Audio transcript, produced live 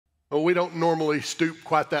Well, we don't normally stoop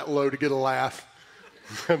quite that low to get a laugh.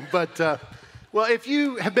 But, well, if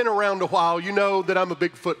you have been around a while, you know that I'm a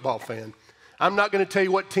big football fan. I'm not going to tell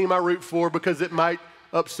you what team I root for because it might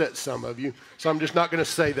upset some of you, so I'm just not going to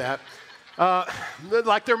say that.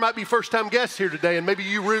 Like there might be first-time guests here today, and maybe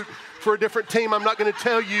you root for a different team. I'm not going to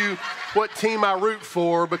tell you what team I root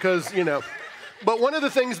for because, you know. But one of the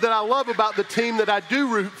things that I love about the team that I do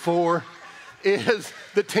root for is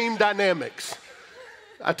the team dynamics.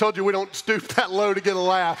 I told you we don't stoop that low to get a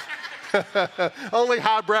laugh. Only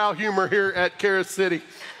highbrow humor here at Karis City.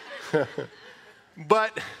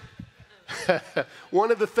 But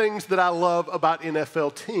one of the things that I love about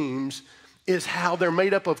NFL teams is how they're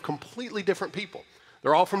made up of completely different people.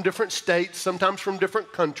 They're all from different states, sometimes from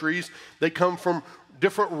different countries. They come from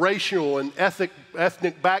different racial and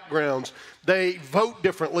ethnic backgrounds. They vote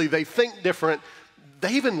differently. They think different.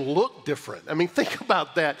 They even look different. I mean, think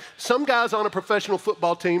about that. Some guys on a professional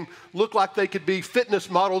football team look like they could be fitness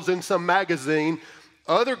models in some magazine.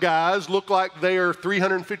 Other guys look like they are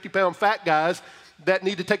 350-pound fat guys that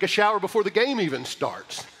need to take a shower before the game even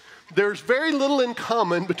starts. There's very little in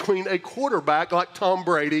common between a quarterback like Tom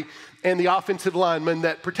Brady and the offensive lineman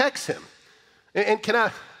that protects him. And can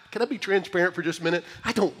I be transparent for just a minute?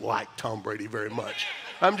 I don't like Tom Brady very much.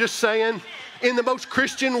 I'm just saying, in the most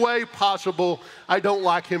Christian way possible, I don't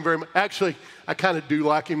like him very much. Actually, I kind of do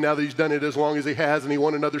like him now that he's done it as long as he has, and he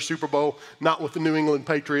won another Super Bowl, not with the New England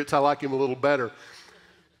Patriots. I like him a little better.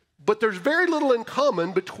 But there's very little in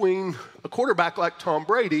common between a quarterback like Tom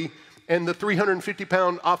Brady and the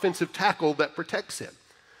 350-pound offensive tackle that protects him.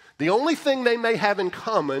 The only thing they may have in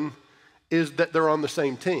common is that they're on the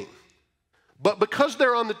same team. But because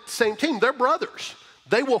they're on the same team, they're brothers.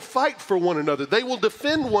 They will fight for one another. They will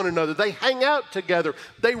defend one another. They hang out together.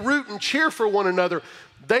 They root and cheer for one another.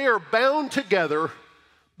 They are bound together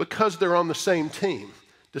because they're on the same team,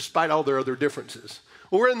 despite all their other differences.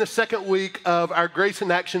 Well, we're in the second week of our Grace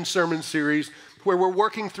in Action sermon series where we're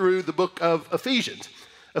working through the book of Ephesians.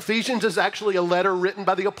 Ephesians is actually a letter written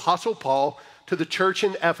by the Apostle Paul to the church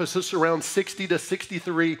in Ephesus around 60 to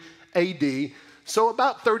 63 AD. So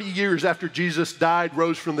about 30 years after Jesus died,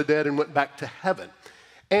 rose from the dead, and went back to heaven.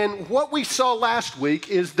 And what we saw last week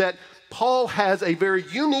is that Paul has a very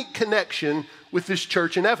unique connection with this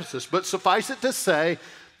church in Ephesus. But suffice it to say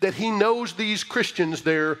that he knows these Christians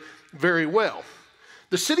there very well.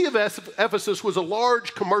 The city of Ephesus was a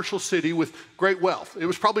large commercial city with great wealth. It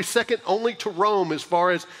was probably second only to Rome as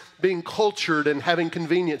far as being cultured and having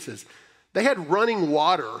conveniences. They had running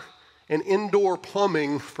water and indoor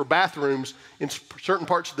plumbing for bathrooms in certain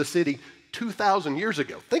parts of the city 2,000 years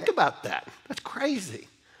ago. Think about that. That's crazy.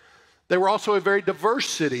 They were also a very diverse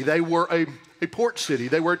city. They were a port city.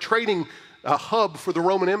 They were a trading hub for the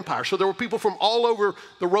Roman Empire. So there were people from all over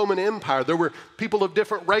the Roman Empire. There were people of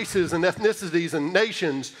different races and ethnicities and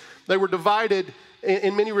nations. They were divided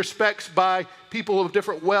in many respects by people of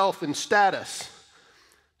different wealth and status.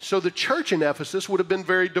 So the church in Ephesus would have been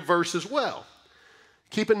very diverse as well.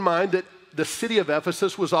 Keep in mind that the city of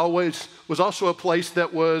Ephesus was also a place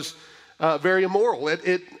that was very immoral.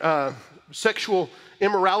 Sexual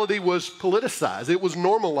immorality was politicized. It was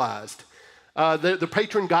normalized. The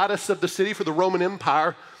patron goddess of the city for the Roman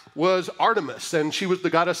Empire was Artemis, and she was the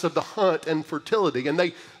goddess of the hunt and fertility. And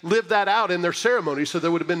they lived that out in their ceremonies, so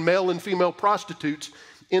there would have been male and female prostitutes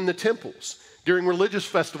in the temples. During religious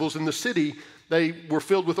festivals in the city, they were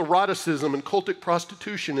filled with eroticism and cultic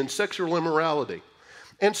prostitution and sexual immorality.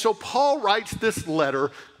 And so Paul writes this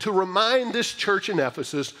letter to remind this church in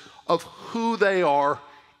Ephesus of who they are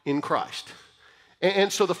in Christ.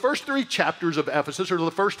 And so the first 3 chapters of Ephesus, or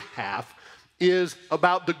the first half, is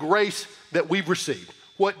about the grace that we've received,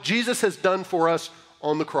 what Jesus has done for us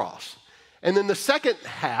on the cross. And then the second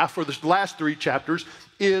half, or the last 3 chapters,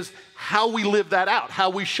 is how we live that out,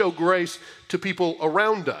 how we show grace to people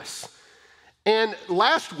around us. And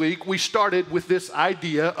last week, we started with this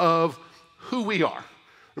idea of who we are.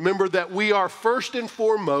 Remember that we are first and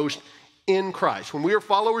foremost in Christ. When we are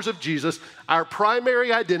followers of Jesus, our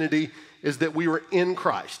primary identity is that we are in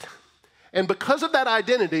Christ. And because of that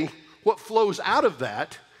identity, what flows out of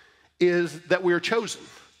that is that we are chosen.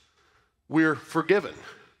 We're forgiven.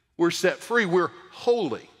 We're set free. We're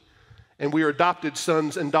holy. And we are adopted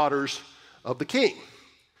sons and daughters of the King.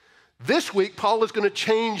 This week, Paul is going to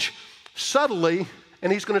change subtly,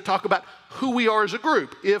 and he's going to talk about who we are as a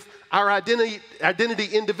group. If our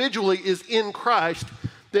identity individually is in Christ,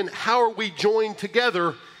 then how are we joined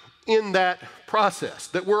together in that process?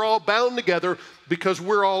 That we're all bound together because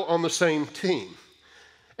we're all on the same team.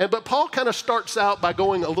 But Paul kind of starts out by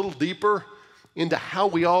going a little deeper into how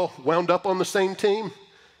we all wound up on the same team.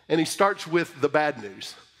 And he starts with the bad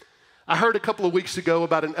news. I heard a couple of weeks ago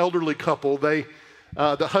about an elderly couple. The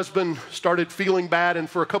husband started feeling bad, and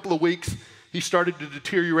for a couple of weeks, he started to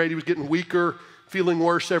deteriorate. He was getting weaker, feeling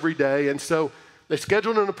worse every day. And so they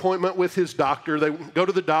scheduled an appointment with his doctor. They go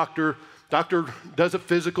to the doctor. Doctor does a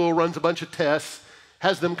physical, runs a bunch of tests,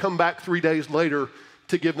 has them come back 3 days later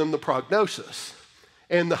to give them the prognosis.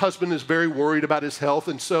 And the husband is very worried about his health,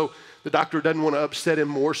 and so the doctor doesn't want to upset him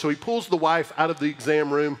more. So he pulls the wife out of the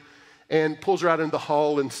exam room and pulls her out into the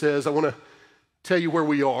hall and says, I want to tell you where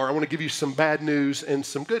we are. I want to give you some bad news and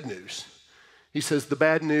some good news. He says, the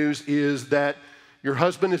bad news is that your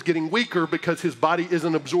husband is getting weaker because his body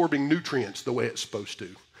isn't absorbing nutrients the way it's supposed to.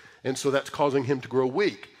 And so that's causing him to grow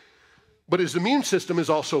weak. But his immune system is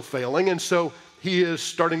also failing, and so he is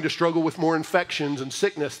starting to struggle with more infections and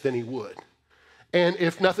sickness than he would. And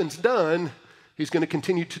if nothing's done, he's going to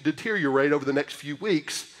continue to deteriorate over the next few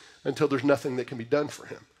weeks until there's nothing that can be done for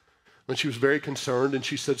him. And she was very concerned, and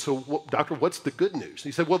she said, so doctor, what's the good news?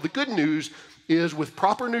 He said, well, the good news is with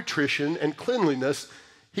proper nutrition and cleanliness,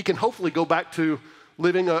 he can hopefully go back to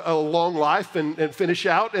living a long life and finish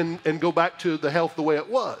out and go back to the health the way it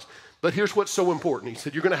was. But here's what's so important. He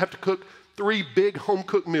said, you're going to have to cook 3 big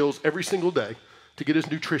home-cooked meals every single day to get his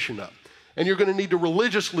nutrition up. And you're going to need to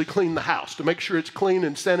religiously clean the house to make sure it's clean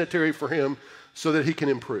and sanitary for him so that he can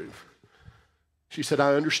improve. She said,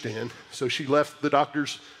 I understand. So she left the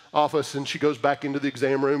doctor's office and she goes back into the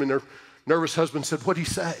exam room, and her nervous husband said, what'd he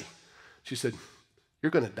say? She said,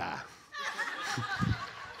 you're going to die.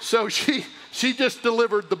 So she just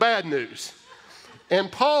delivered the bad news.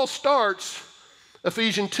 And Paul starts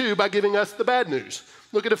Ephesians 2 by giving us the bad news.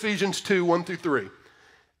 Look at Ephesians 2, 1 through 3.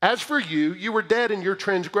 As for you, you were dead in your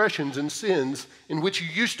transgressions and sins in which you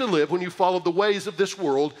used to live when you followed the ways of this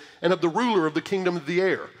world and of the ruler of the kingdom of the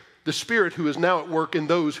air, the spirit who is now at work in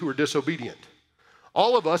those who are disobedient.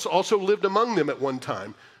 All of us also lived among them at one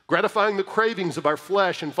time, gratifying the cravings of our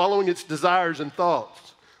flesh and following its desires and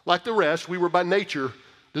thoughts. Like the rest, we were by nature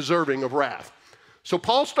deserving of wrath. So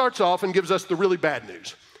Paul starts off and gives us the really bad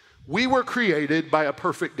news. We were created by a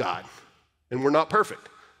perfect God, and we're not perfect.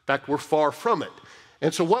 In fact, we're far from it.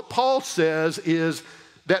 And so what Paul says is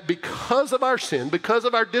that because of our sin, because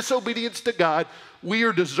of our disobedience to God, we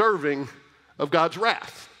are deserving of God's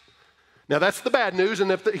wrath. Now that's the bad news,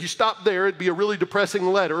 and if he stopped there, it'd be a really depressing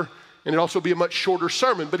letter, and it'd also be a much shorter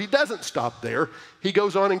sermon. But he doesn't stop there. He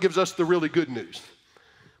goes on and gives us the really good news.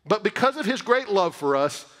 But because of his great love for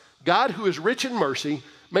us, God, who is rich in mercy,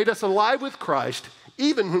 made us alive with Christ,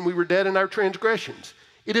 even when we were dead in our transgressions.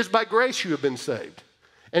 It is by grace you have been saved.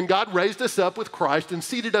 And God raised us up with Christ and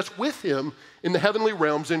seated us with him in the heavenly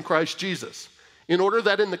realms in Christ Jesus, in order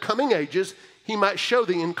that in the coming ages he might show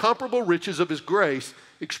the incomparable riches of his grace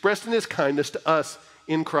expressed in his kindness to us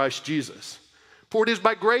in Christ Jesus. For it is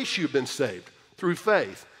by grace you have been saved, through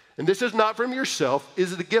faith. And this is not from yourself, it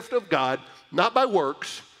is the gift of God, not by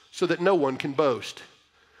works, so that no one can boast.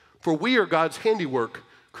 For we are God's handiwork,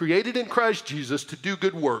 created in Christ Jesus to do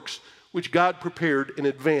good works, which God prepared in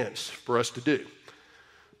advance for us to do.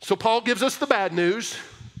 So Paul gives us the bad news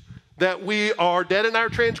that we are dead in our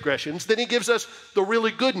transgressions. Then he gives us the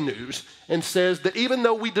really good news and says that even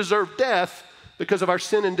though we deserve death because of our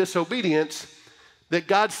sin and disobedience, that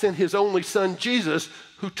God sent his only son, Jesus,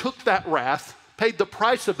 who took that wrath, paid the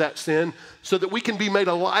price of that sin so that we can be made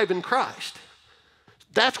alive in Christ.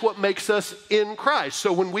 That's what makes us in Christ.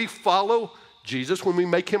 So when we follow Jesus, when we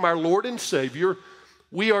make him our Lord and Savior,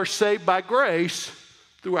 we are saved by grace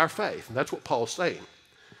through our faith. And that's what Paul's saying.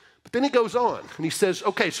 But then he goes on and he says,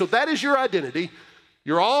 okay, so that is your identity.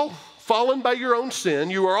 You're all fallen by your own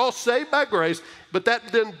sin. You are all saved by grace, but that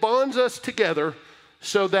then bonds us together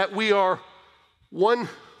so that we are one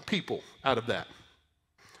people out of that.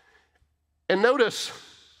 And notice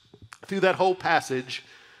through that whole passage,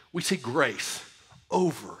 we see grace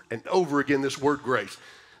over and over again, this word grace.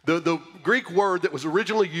 The Greek word that was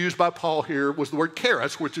originally used by Paul here was the word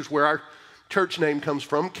charis, which is where our church name comes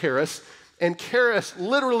from, charis. And charis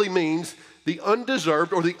literally means the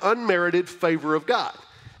undeserved or the unmerited favor of God.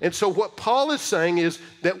 And so what Paul is saying is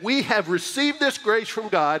that we have received this grace from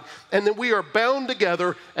God, and that we are bound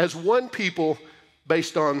together as one people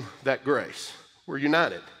based on that grace. We're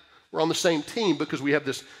united. We're on the same team because we have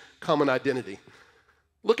this common identity.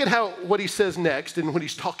 Look at what he says next, and when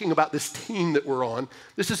he's talking about this team that we're on.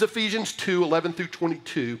 This is Ephesians 2, 11 through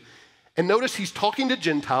 22. And notice he's talking to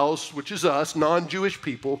Gentiles, which is us, non-Jewish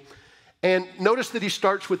people. And notice that he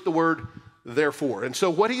starts with the word therefore. And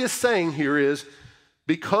so what he is saying here is,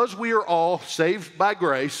 because we are all saved by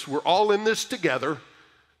grace, we're all in this together,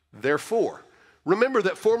 therefore. Remember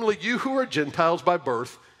that formerly you who are Gentiles by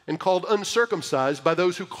birth and called uncircumcised by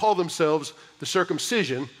those who call themselves the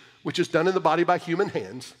circumcision, which is done in the body by human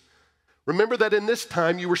hands. Remember that in this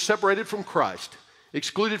time you were separated from Christ,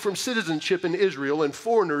 excluded from citizenship in Israel, and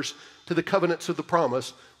foreigners to the covenants of the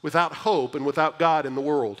promise, without hope and without God in the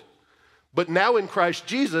world. But now in Christ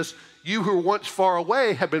Jesus, you who were once far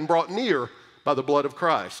away have been brought near by the blood of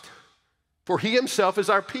Christ. For he himself is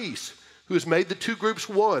our peace, who has made the two groups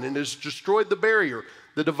one and has destroyed the barrier,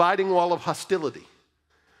 the dividing wall of hostility,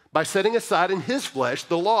 by setting aside in his flesh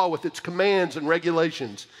the law with its commands and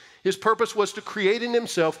regulations. His purpose was to create in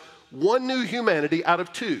himself one new humanity out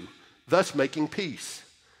of two, thus making peace.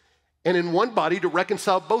 And in one body to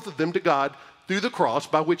reconcile both of them to God through the cross,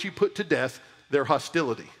 by which he put to death their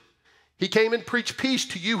hostility. He came and preached peace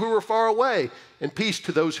to you who were far away, and peace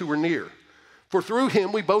to those who were near. For through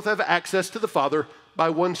him we both have access to the Father by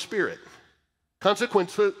one Spirit.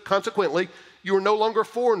 Consequently, you are no longer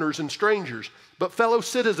foreigners and strangers, but fellow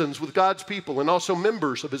citizens with God's people and also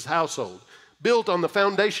members of his household, built on the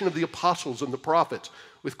foundation of the apostles and the prophets,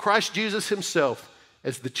 with Christ Jesus himself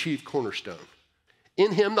as the chief cornerstone.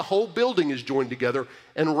 In him the whole building is joined together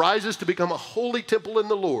and rises to become a holy temple in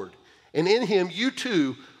the Lord. And in him you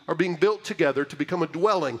too are being built together to become a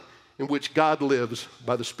dwelling in which God lives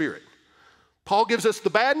by the Spirit. Paul gives us the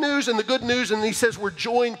bad news and the good news, and he says we're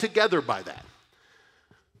joined together by that.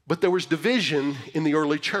 But there was division in the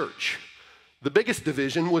early church. The biggest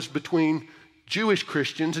division was between Jewish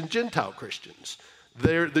Christians and Gentile Christians.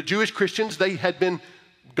 The Jewish Christians, they had been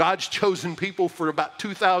God's chosen people for about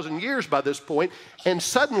 2,000 years by this point, and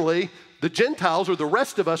suddenly the Gentiles, or the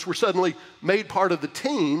rest of us, were suddenly made part of the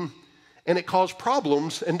team, and it caused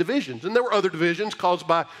problems and divisions. And there were other divisions caused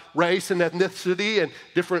by race and ethnicity and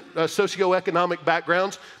different socioeconomic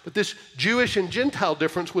backgrounds, but this Jewish and Gentile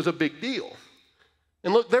difference was a big deal.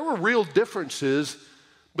 And look, there were real differences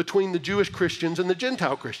between the Jewish Christians and the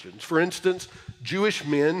Gentile Christians. For instance, Jewish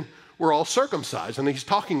men were all circumcised, and he's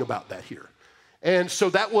talking about that here. And so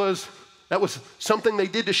that was something they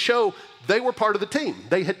did to show they were part of the team.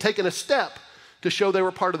 They had taken a step to show they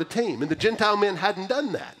were part of the team, and the Gentile men hadn't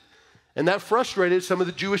done that. And that frustrated some of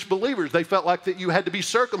the Jewish believers. They felt like that you had to be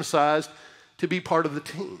circumcised to be part of the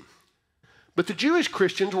team. But the Jewish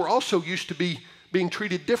Christians were also used to being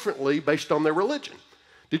treated differently based on their religion.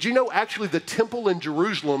 Did you know actually the temple in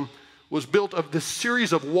Jerusalem was built of this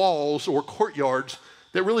series of walls or courtyards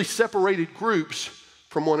that really separated groups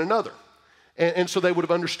from one another? And so they would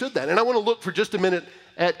have understood that. And I want to look for just a minute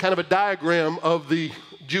at kind of a diagram of the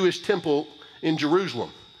Jewish temple in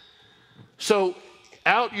Jerusalem. So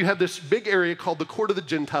out you have this big area called the Court of the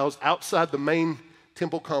Gentiles outside the main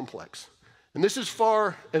temple complex. And this is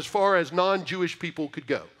as far as non-Jewish people could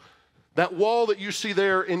go. That wall that you see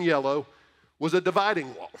there in yellow was a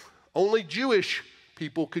dividing wall. Only Jewish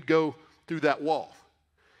people could go through that wall.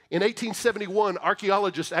 In 1871,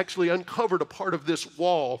 archaeologists actually uncovered a part of this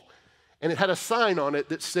wall, and it had a sign on it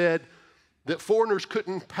that said that foreigners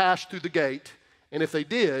couldn't pass through the gate, and if they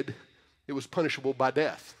did, it was punishable by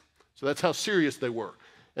death. So that's how serious they were.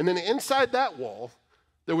 And then inside that wall,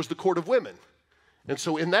 there was the court of women. And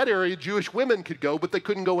so in that area, Jewish women could go, but they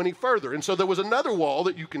couldn't go any further. And so there was another wall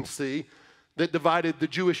that you can see that divided the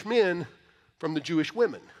Jewish men from the Jewish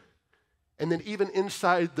women. And then even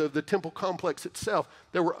inside the temple complex itself,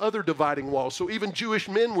 there were other dividing walls. So even Jewish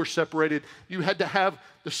men were separated. You had to have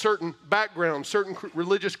the certain background, certain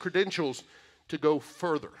religious credentials to go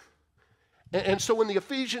further. And so when the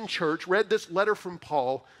Ephesian church read this letter from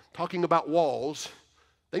Paul talking about walls,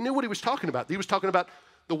 they knew what he was talking about. He was talking about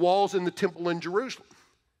the walls in the temple in Jerusalem.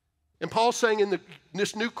 And Paul's saying in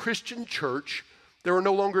this new Christian church, there are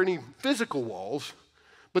no longer any physical walls,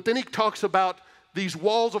 but then he talks about these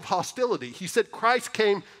walls of hostility. He said Christ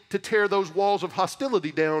came to tear those walls of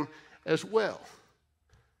hostility down as well.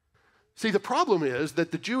 See, the problem is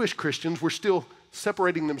that the Jewish Christians were still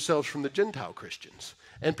separating themselves from the Gentile Christians.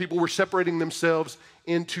 And people were separating themselves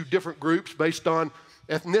into different groups based on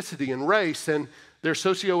ethnicity and race and their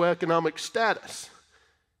socioeconomic status.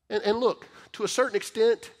 And look, to a certain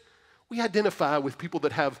extent, we identify with people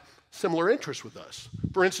that have similar interests with us.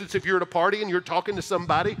 For instance, if you're at a party and you're talking to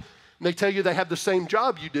somebody and they tell you they have the same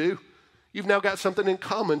job you do, you've now got something in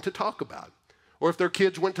common to talk about. Or if their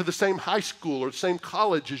kids went to the same high school or the same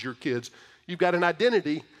college as your kids, you've got an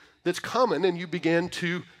identity that's common and you begin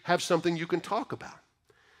to have something you can talk about.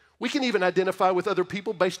 We can even identify with other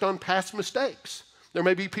people based on past mistakes. There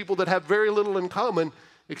may be people that have very little in common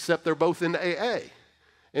except they're both in AA.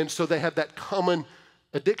 And so they have that common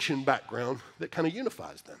addiction background that kind of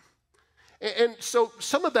unifies them. And so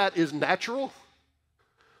some of that is natural,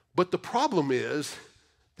 but the problem is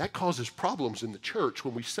that causes problems in the church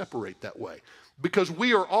when we separate that way because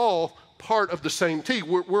we are all part of the same team.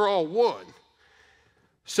 We're all one.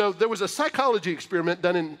 So there was a psychology experiment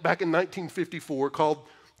done back in 1954 called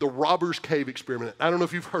the Robbers Cave experiment. I don't know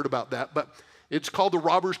if you've heard about that, but it's called the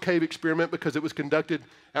Robbers Cave experiment because it was conducted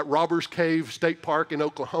at Robbers Cave State Park in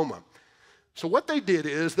Oklahoma. So what they did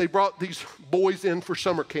is they brought these boys in for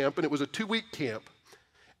summer camp, and it was a 2-week camp,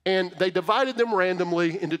 and they divided them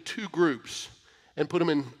randomly into 2 groups and put them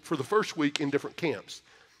in for the first week in different camps.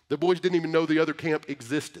 The boys didn't even know the other camp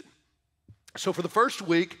existed. So for the first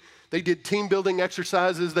week, they did team building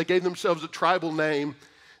exercises. They gave themselves a tribal name.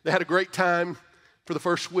 They had a great time for the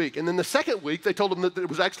first week. And then the second week, they told them that it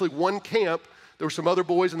was actually one camp. There were some other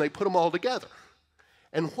boys, and they put them all together.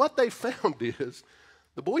 And what they found is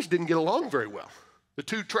the boys didn't get along very well. The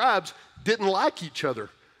 2 tribes didn't like each other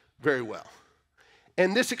very well.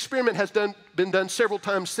 And this experiment has been done several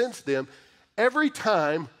times since then, every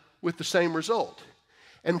time with the same result.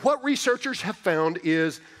 And what researchers have found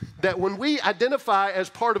is that when we identify as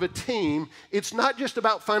part of a team, it's not just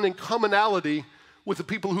about finding commonality with the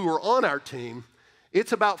people who are on our team,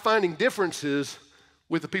 it's about finding differences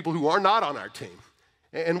with the people who are not on our team.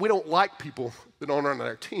 And we don't like people that aren't on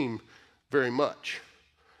our team very much.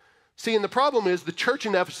 See, and the problem is the church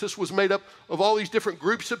in Ephesus was made up of all these different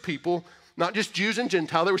groups of people, not just Jews and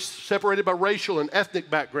Gentiles. They were separated by racial and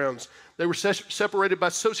ethnic backgrounds. They were separated by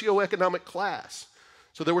socioeconomic class.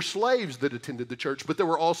 So there were slaves that attended the church, but there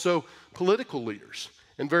were also political leaders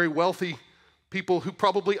and very wealthy people who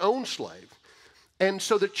probably owned slaves. And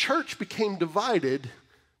so the church became divided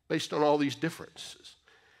based on all these differences.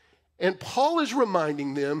 And Paul is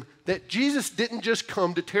reminding them that Jesus didn't just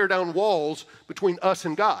come to tear down walls between us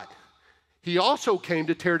and God. He also came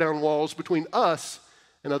to tear down walls between us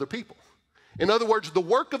and other people. In other words, the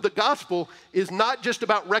work of the gospel is not just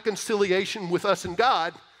about reconciliation with us and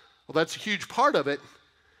God. Well, that's a huge part of it.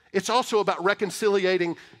 It's also about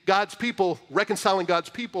reconciling God's people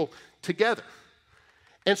together.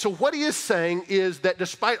 And so what he is saying is that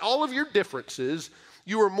despite all of your differences,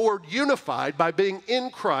 you are more unified by being in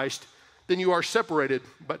Christ than you are separated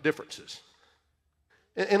by differences.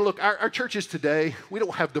 And look, our churches today, we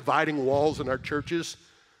don't have dividing walls in our churches,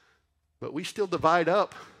 but we still divide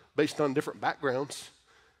up based on different backgrounds.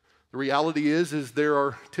 The reality is there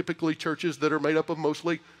are typically churches that are made up of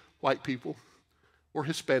mostly white people, or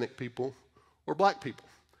Hispanic people, or black people.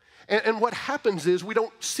 And what happens is we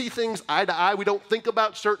don't see things eye to eye. We don't think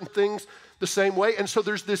about certain things the same way. And so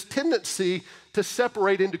there's this tendency to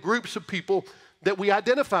separate into groups of people that we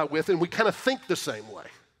identify with, and we kind of think the same way.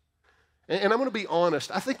 And I'm going to be honest.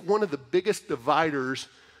 I think one of the biggest dividers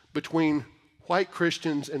between white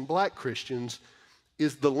Christians and black Christians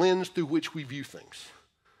is the lens through which we view things.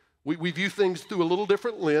 We view things through a little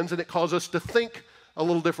different lens, and it causes us to think a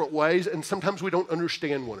little different ways, and sometimes we don't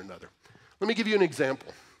understand one another. Let me give you an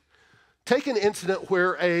example. Take an incident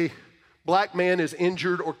where a black man is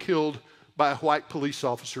injured or killed by a white police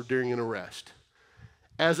officer during an arrest.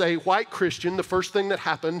 As a white Christian, the first thing that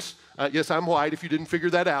happens, yes, I'm white, if you didn't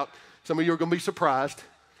figure that out, some of you are going to be surprised.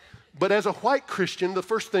 But as a white Christian, the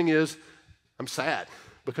first thing is, I'm sad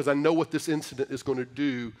because I know what this incident is going to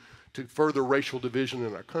do to further racial division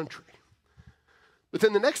in our country. But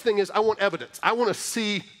then the next thing is I want evidence. I want to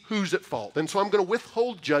see who's at fault. And so I'm going to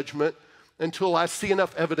withhold judgment until I see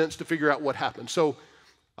enough evidence to figure out what happened. So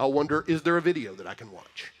I'll wonder, is there a video that I can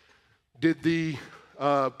watch? Did the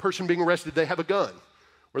person being arrested, they have a gun?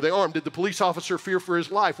 Were they armed? Did the police officer fear for his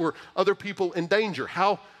life? Were other people in danger?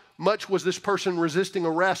 How much was this person resisting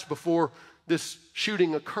arrest before this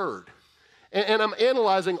shooting occurred? And I'm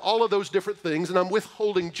analyzing all of those different things, and I'm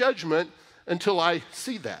withholding judgment until I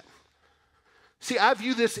see that. See, I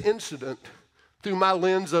view this incident through my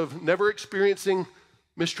lens of never experiencing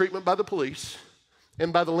mistreatment by the police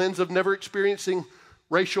and by the lens of never experiencing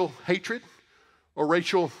racial hatred or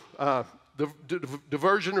racial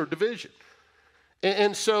diversion or division.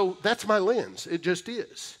 And so that's my lens. It just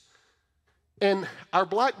is. And our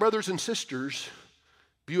black brothers and sisters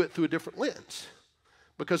view it through a different lens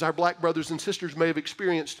because our black brothers and sisters may have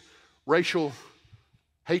experienced racial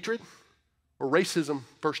hatred or racism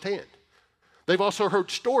firsthand. They've also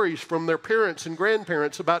heard stories from their parents and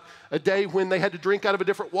grandparents about a day when they had to drink out of a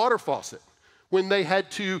different water faucet, when they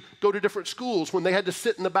had to go to different schools, when they had to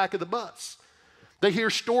sit in the back of the bus. They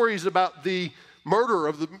hear stories about the murder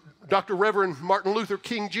of the Dr. Reverend Martin Luther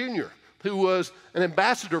King Jr., who was an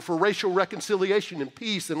ambassador for racial reconciliation and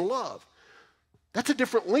peace and love. That's a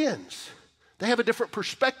different lens. They have a different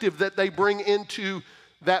perspective that they bring into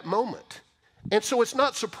that moment. And so it's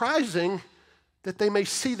not surprising that they may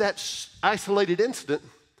see that isolated incident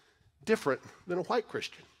different than a white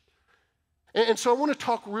Christian. And so I want to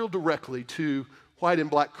talk real directly to white and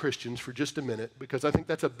black Christians for just a minute, because I think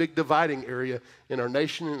that's a big dividing area in our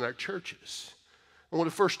nation and in our churches. I want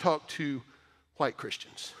to first talk to white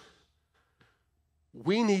Christians.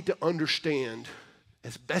 We need to understand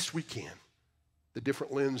as best we can the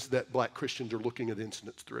different lens that black Christians are looking at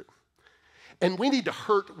incidents through. And we need to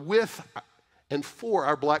hurt with and for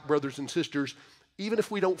our black brothers and sisters, even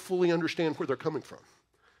if we don't fully understand where they're coming from.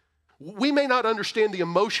 We may not understand the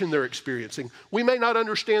emotion they're experiencing. We may not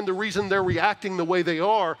understand the reason they're reacting the way they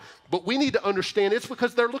are, but we need to understand it's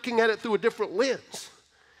because they're looking at it through a different lens.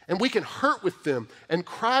 And we can hurt with them and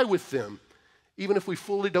cry with them, even if we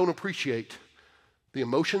fully don't appreciate the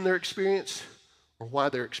emotion they're experiencing or why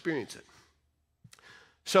they're experiencing it.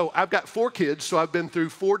 So I've got 4 kids, so I've been through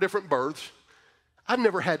 4 different births. I've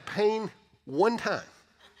never had pain one time.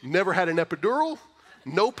 Never had an epidural,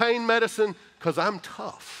 no pain medicine, because I'm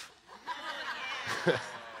tough.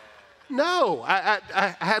 No, I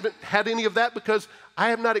haven't had any of that because I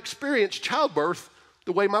have not experienced childbirth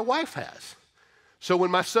the way my wife has. So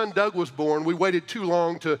when my son Doug was born, we waited too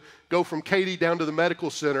long to go from Katy down to the medical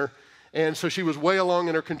center, and so she was way along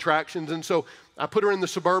in her contractions, and so I put her in the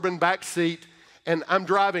Suburban back seat, and I'm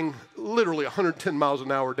driving literally 110 miles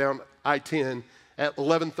an hour down I-10 at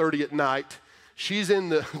 11:30 at night. She's in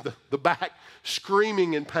the back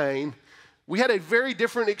screaming in pain. We had a very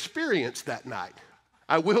different experience that night.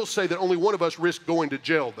 I will say that only one of us risked going to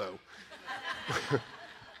jail, though.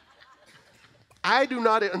 I do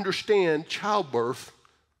not understand childbirth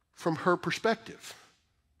from her perspective,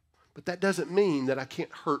 but that doesn't mean that I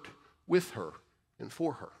can't hurt with her and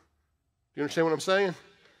for her. You understand what I'm saying?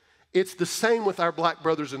 It's the same with our black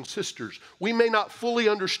brothers and sisters. We may not fully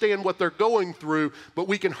understand what they're going through, but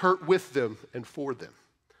we can hurt with them and for them.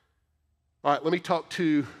 All right, let me talk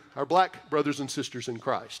to our black brothers and sisters in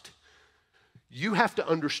Christ. You have to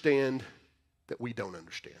understand that we don't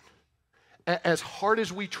understand. As hard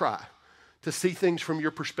as we try to see things from your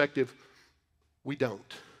perspective, we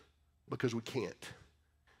don't, because we can't.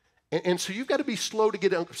 And so you've got to be slow to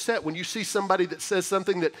get upset when you see somebody that says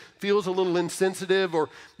something that feels a little insensitive, or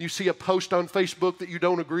you see a post on Facebook that you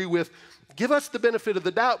don't agree with. Give us the benefit of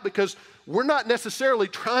the doubt, because we're not necessarily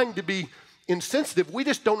trying to be insensitive. We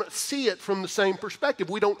just don't see it from the same perspective.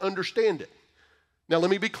 We don't understand it. Now, let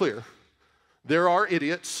me be clear. There are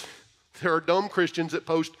idiots. There are dumb Christians that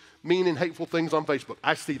post mean and hateful things on Facebook.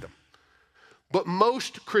 I see them. But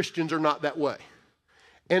most Christians are not that way.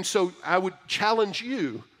 And so I would challenge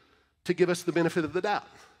you to give us the benefit of the doubt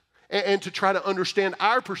and to try to understand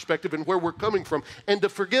our perspective and where we're coming from, and to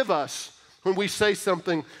forgive us when we say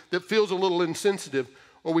something that feels a little insensitive,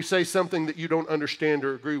 or we say something that you don't understand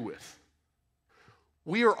or agree with.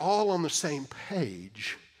 We are all on the same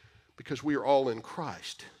page because we are all in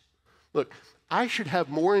Christ. Look, I should have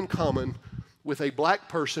more in common with a black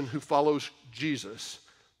person who follows Jesus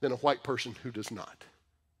than a white person who does not.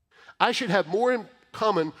 I should have more in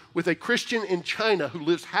common with a Christian in China who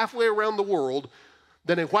lives halfway around the world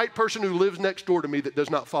than a white person who lives next door to me that does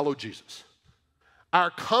not follow Jesus. Our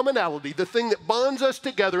commonality, the thing that bonds us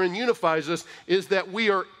together and unifies us, is that we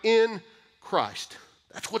are in Christ.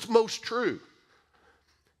 That's what's most true.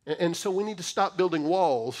 And so we need to stop building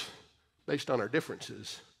walls based on our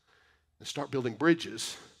differences and start building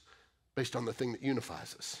bridges based on the thing that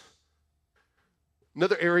unifies us.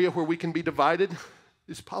 Another area where we can be divided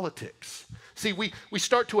is politics. See, we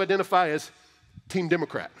start to identify as Team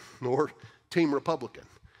Democrat or Team Republican.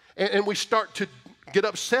 And we start to get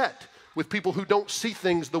upset with people who don't see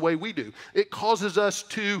things the way we do. It causes us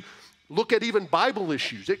to look at even Bible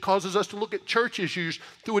issues. It causes us to look at church issues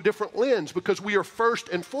through a different lens, because we are first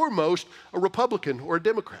and foremost a Republican or a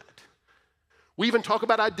Democrat. We even talk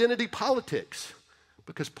about identity politics,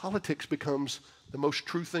 because politics becomes the most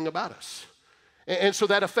true thing about us. And so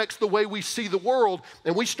that affects the way we see the world,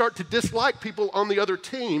 and we start to dislike people on the other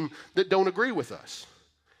team that don't agree with us.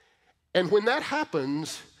 And when that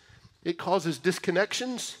happens, it causes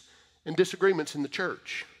disconnections and disagreements in the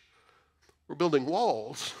church. We're building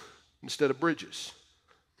walls instead of bridges.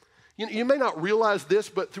 You may not realize this,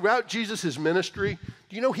 but throughout Jesus' ministry,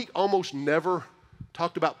 do you know he almost never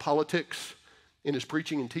talked about politics in his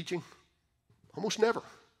preaching and teaching? Almost never.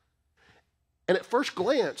 And at first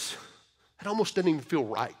glance, it almost didn't even feel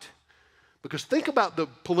right. Because think about the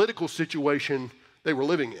political situation they were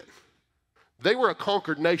living in. They were a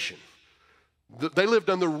conquered nation. They lived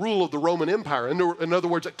under the rule of the Roman Empire. In other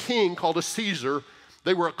words, a king called a Caesar.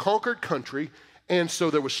 They were a conquered country, and so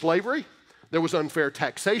there was slavery, there was unfair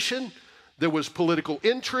taxation, there was political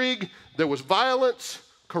intrigue, there was violence,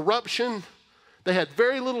 corruption. They had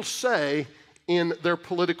very little say in their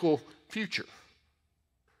political future.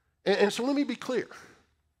 And so let me be clear.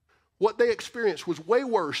 what they experienced was way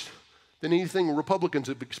worse than anything Republicans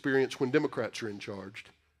have experienced when Democrats are in charge,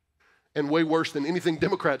 and way worse than anything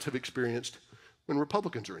Democrats have experienced when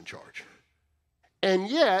Republicans are in charge. And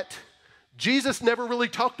yet, Jesus never really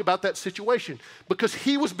talked about that situation because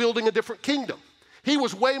he was building a different kingdom. He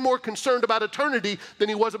was way more concerned about eternity than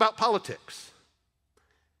he was about politics.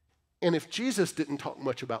 And if Jesus didn't talk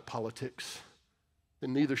much about politics,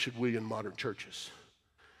 then neither should we in modern churches.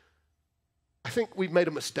 I think we've made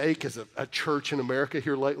a mistake as a church in America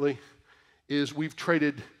here lately, is we've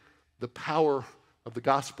traded the power of the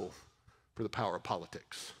gospel for the power of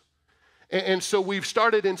politics. And so we've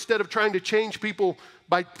started, instead of trying to change people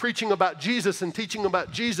by preaching about Jesus and teaching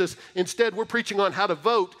about Jesus, instead we're preaching on how to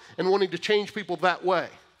vote and wanting to change people that way.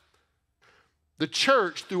 The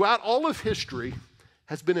church, throughout all of history,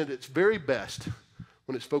 has been at its very best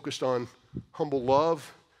when it's focused on humble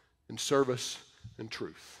love and service and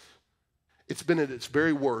truth. It's been at its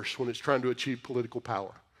very worst when it's trying to achieve political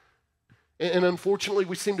power. And unfortunately,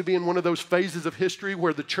 we seem to be in one of those phases of history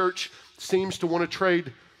where the church seems to want to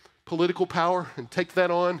trade political power and take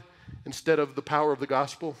that on instead of the power of the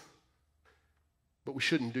gospel. But we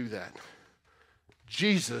shouldn't do that.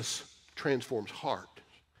 Jesus transforms heart,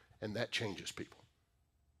 and that changes people.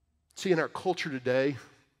 See, in our culture today,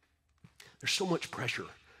 there's so much pressure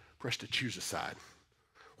for us to choose a side.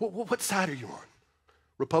 What side are you on?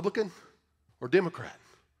 Republican or Democrat?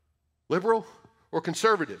 Liberal or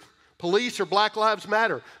conservative? Police or Black Lives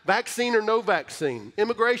Matter? Vaccine or no vaccine?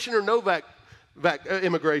 Immigration or no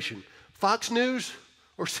immigration? Fox News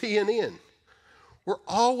or CNN? We're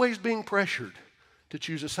always being pressured to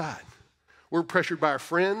choose a side. We're pressured by our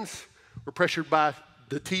friends. We're pressured by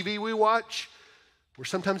the TV we watch. We're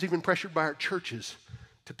sometimes even pressured by our churches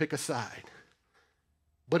to pick a side.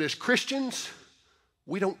 But as Christians,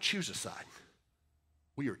 we don't choose a side.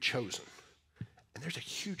 We are chosen. And there's a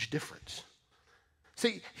huge difference.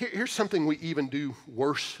 See, here's something we even do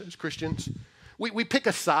worse as Christians. We pick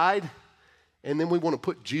a side, and then we want to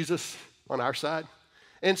put Jesus on our side.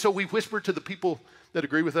 And so we whisper to the people that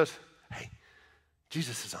agree with us, hey,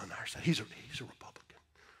 Jesus is on our side. He's a Republican.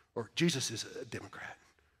 Or Jesus is a Democrat.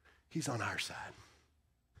 He's on our side.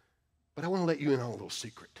 But I want to let you in on a little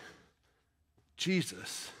secret.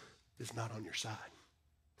 Jesus is not on your side.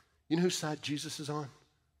 You know whose side Jesus is on?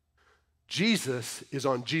 Jesus is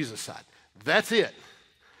on Jesus' side. That's it.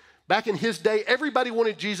 Back in his day, everybody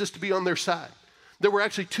wanted Jesus to be on their side. There were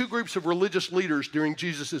actually two groups of religious leaders during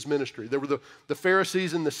Jesus' ministry. There were the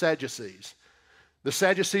Pharisees and the Sadducees. The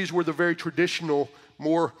Sadducees were the very traditional,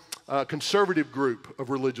 more conservative group of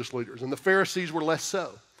religious leaders, and the Pharisees were less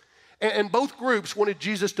so. And both groups wanted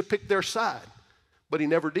Jesus to pick their side, but he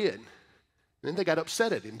never did. And then they got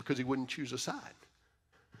upset at him because he wouldn't choose a side.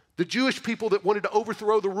 The Jewish people that wanted to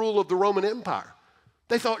overthrow the rule of the Roman Empire,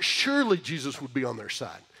 they thought surely Jesus would be on their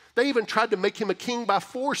side. They even tried to make him a king by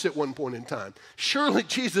force at one point in time. Surely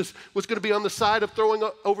Jesus was going to be on the side of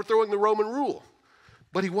overthrowing the Roman rule.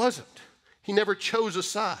 But he wasn't. He never chose a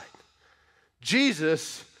side.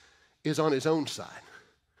 Jesus is on his own side.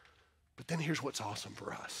 But then here's what's awesome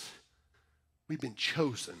for us. We've been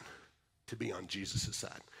chosen to be on Jesus'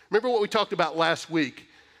 side. Remember what we talked about last week?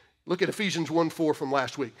 Look at Ephesians 1:4 from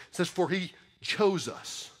last week. It says, for he chose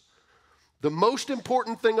us. The most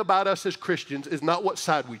important thing about us as Christians is not what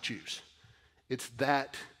side we choose. It's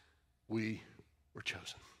that we were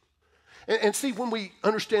chosen. And see, when we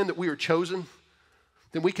understand that we are chosen,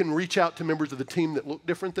 then we can reach out to members of the team that look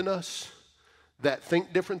different than us, that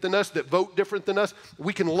think different than us, that vote different than us.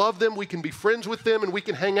 We can love them, we can be friends with them, and we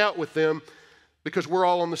can hang out with them because we're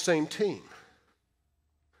all on the same team.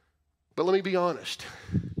 But let me be honest.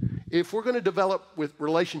 If we're going to develop with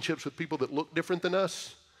relationships with people that look different than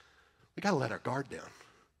us, we got to let our guard down.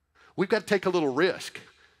 We've got to take a little risk.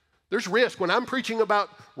 There's risk. When I'm preaching about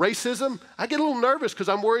racism, I get a little nervous because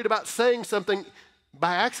I'm worried about saying something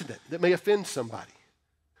by accident that may offend somebody.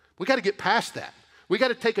 We got to get past that. We got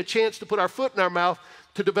to take a chance to put our foot in our mouth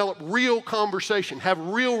to develop real conversation, have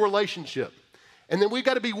real relationship. And then we've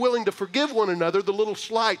got to be willing to forgive one another the little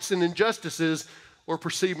slights and injustices or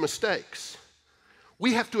perceived mistakes.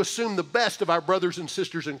 We have to assume the best of our brothers and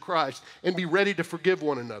sisters in Christ and be ready to forgive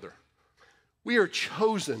one another. We are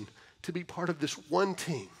chosen to be part of this one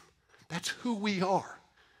team. That's who we are.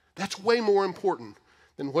 That's way more important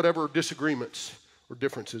than whatever disagreements or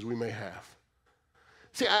differences we may have.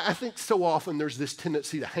 See, I think so often there's this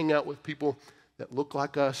tendency to hang out with people that look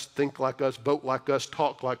like us, think like us, vote like us,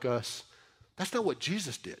 talk like us. That's not what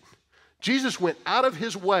Jesus did. Jesus went out of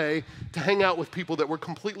his way to hang out with people that were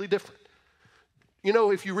completely different. You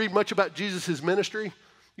know, if you read much about Jesus' ministry,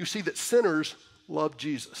 you see that sinners love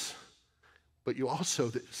Jesus. but you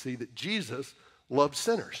also see that Jesus loved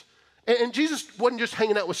sinners. And Jesus wasn't just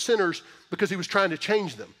hanging out with sinners because he was trying to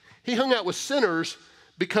change them. He hung out with sinners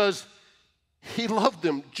because he loved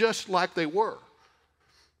them just like they were.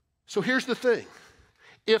 So here's the thing.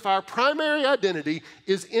 If our primary identity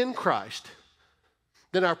is in Christ,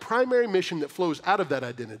 then our primary mission that flows out of that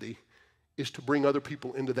identity is to bring other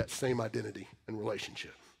people into that same identity and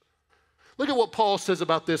relationship. Look at what Paul says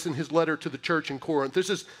about this in his letter to the church in Corinth. This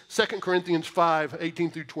is 2 Corinthians 5, 18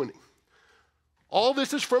 through 20. All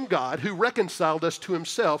this is from God, who reconciled us to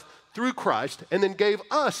himself through Christ and then gave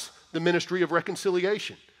us the ministry of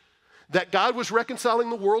reconciliation. That God was reconciling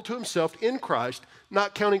the world to himself in Christ,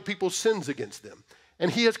 not counting people's sins against them.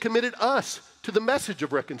 And he has committed us to the message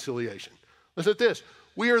of reconciliation. Listen to this.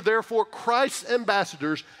 We are therefore Christ's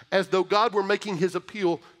ambassadors, as though God were making his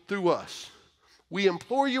appeal through us. We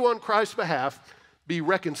implore you on Christ's behalf, be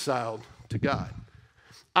reconciled to God.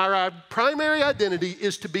 Our primary identity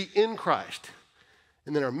is to be in Christ.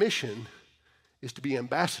 And then our mission is to be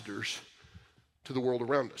ambassadors to the world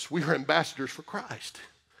around us. We are ambassadors for Christ.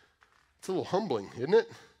 It's a little humbling, isn't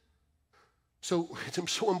it? So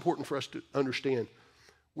it's so important for us to understand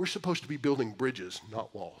we're supposed to be building bridges,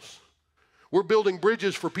 not walls. We're building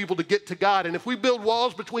bridges for people to get to God. And if we build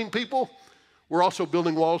walls between people, we're also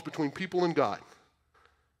building walls between people and God.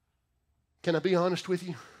 Can I be honest with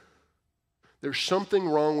you? There's something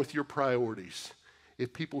wrong with your priorities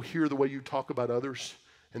if people hear the way you talk about others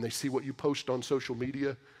and they see what you post on social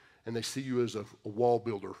media and they see you as a wall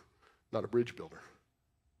builder, not a bridge builder.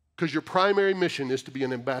 Because your primary mission is to be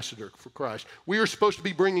an ambassador for Christ. We are supposed to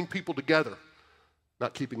be bringing people together,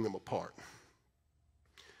 not keeping them apart.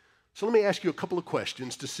 So let me ask you a couple of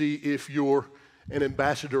questions to see if you're an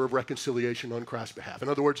ambassador of reconciliation on Christ's behalf. In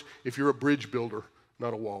other words, if you're a bridge builder,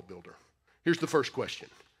 not a wall builder. Here's the first question.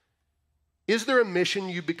 Is there a mission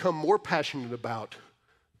you become more passionate about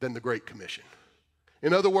than the Great Commission?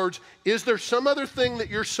 In other words, is there some other thing that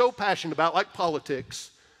you're so passionate about, like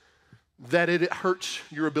politics, that it hurts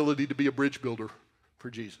your ability to be a bridge builder for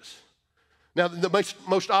Jesus? Now, the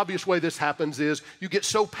most obvious way this happens is you get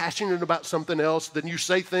so passionate about something else, then you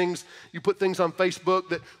say things, you put things on Facebook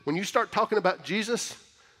that when you start talking about Jesus,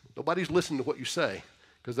 nobody's listening to what you say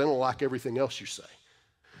because they don't like everything else you say.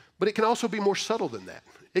 But it can also be more subtle than that.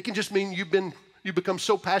 It can just mean you become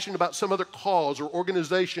so passionate about some other cause or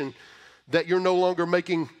organization that you're no longer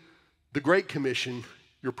making the Great Commission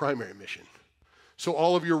your primary mission. So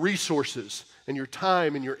all of your resources and your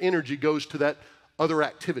time and your energy goes to that other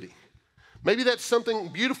activity. Maybe that's something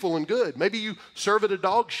beautiful and good. Maybe you serve at a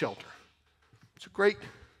dog shelter. It's a great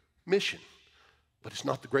mission, but it's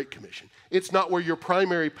not the Great Commission. It's not where your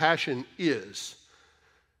primary passion is.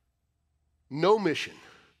 No mission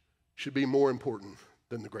should be more important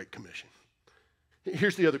than the Great Commission.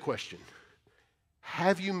 Here's the other question.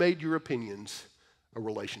 Have you made your opinions a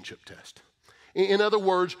relationship test? In other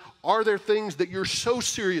words, are there things that you're so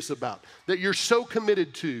serious about, that you're so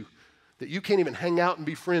committed to, that you can't even hang out and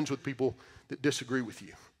be friends with people that disagree with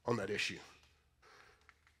you on that issue?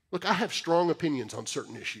 Look, I have strong opinions on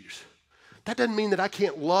certain issues. That doesn't mean that I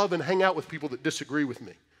can't love and hang out with people that disagree with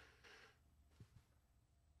me.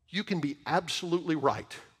 You can be absolutely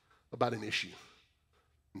right about an issue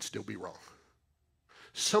and still be wrong.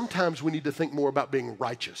 Sometimes we need to think more about being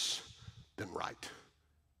righteous than right.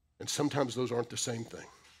 And sometimes those aren't the same thing.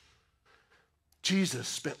 Jesus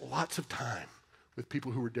spent lots of time with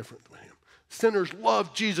people who were different than him. Sinners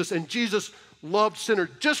loved Jesus, and Jesus loved sinners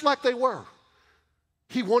just like they were.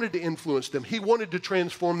 He wanted to influence them. He wanted to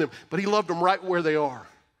transform them, but he loved them right where they are.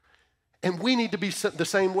 And we need to be the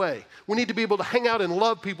same way. We need to be able to hang out and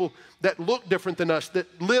love people that look different than us,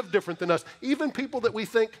 that live different than us, even people that we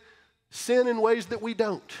think sin in ways that we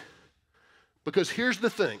don't. Because here's the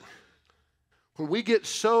thing. When we get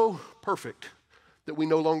so perfect that we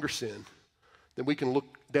no longer sin, then we can look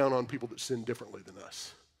down on people that sin differently than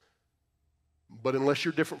us. But unless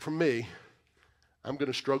you're different from me, I'm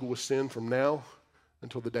going to struggle with sin from now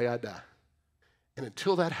until the day I die. And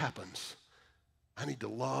until that happens, I need to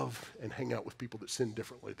love and hang out with people that sin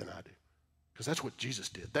differently than I do. Because that's what Jesus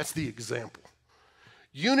did. That's the example.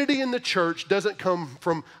 Unity in the church doesn't come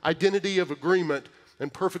from identity of agreement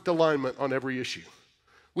and perfect alignment on every issue.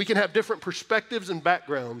 We can have different perspectives and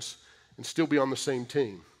backgrounds and still be on the same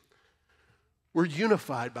team. We're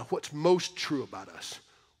unified by what's most true about us.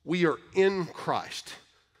 We are in Christ.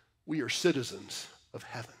 We are citizens of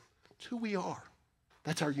heaven. It's who we are.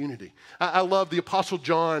 That's our unity. I love the Apostle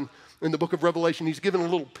John in the book of Revelation. He's given a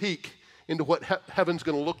little peek into what heaven's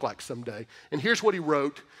going to look like someday. And here's what he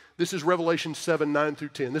wrote. This is Revelation 7, 9 through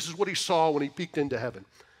 10. This is what he saw when he peeked into heaven.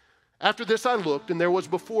 After this I looked, and there was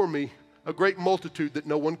before me a great multitude that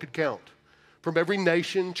no one could count, from every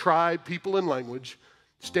nation, tribe, people, and language,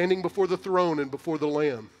 standing before the throne and before the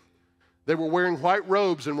Lamb. They were wearing white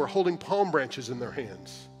robes and were holding palm branches in their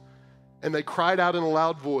hands. And they cried out in a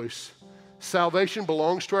loud voice, "Salvation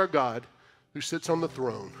belongs to our God who sits on the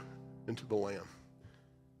throne and to the Lamb."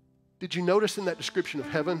 Did you notice in that description of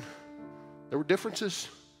heaven, there were differences?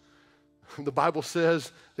 The Bible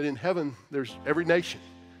says that in heaven, there's every nation,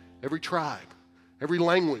 every tribe, every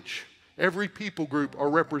language, every people group are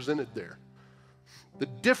represented there. The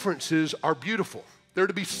differences are beautiful. They're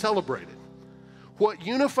to be celebrated. What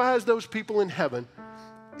unifies those people in heaven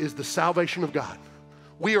is the salvation of God.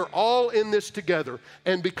 We are all in this together,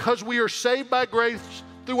 and because we are saved by grace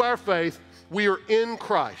through our faith, we are in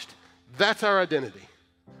Christ. That's our identity.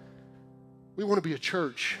 We want to be a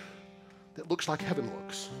church that looks like heaven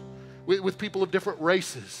looks, with people of different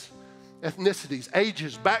races, ethnicities,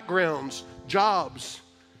 ages, backgrounds, jobs,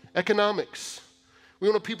 economics. We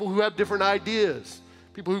want people who have different ideas,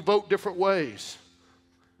 people who vote different ways.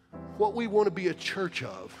 What we want to be a church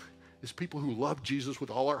of is people who love Jesus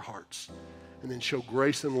with all our hearts and then show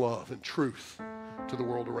grace and love and truth to the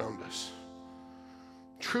world around us.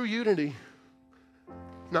 True unity,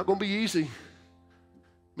 not going to be easy.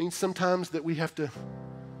 It means sometimes that we have to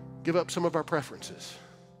give up some of our preferences.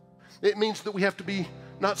 It means that we have to be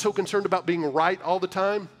not so concerned about being right all the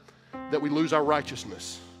time that we lose our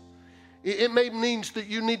righteousness. It may mean that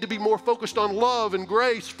you need to be more focused on love and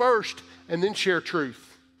grace first and then share truth.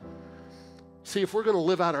 See, if we're going to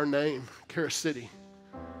live out our name, Kara City,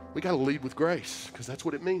 we got to lead with grace, because that's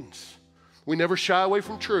what it means. We never shy away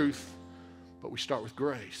from truth, but we start with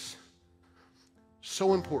grace.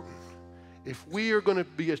 So important. If we are going to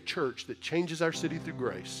be a church that changes our city through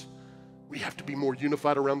grace, we have to be more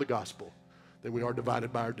unified around the gospel than we are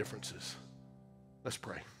divided by our differences. Let's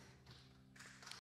pray.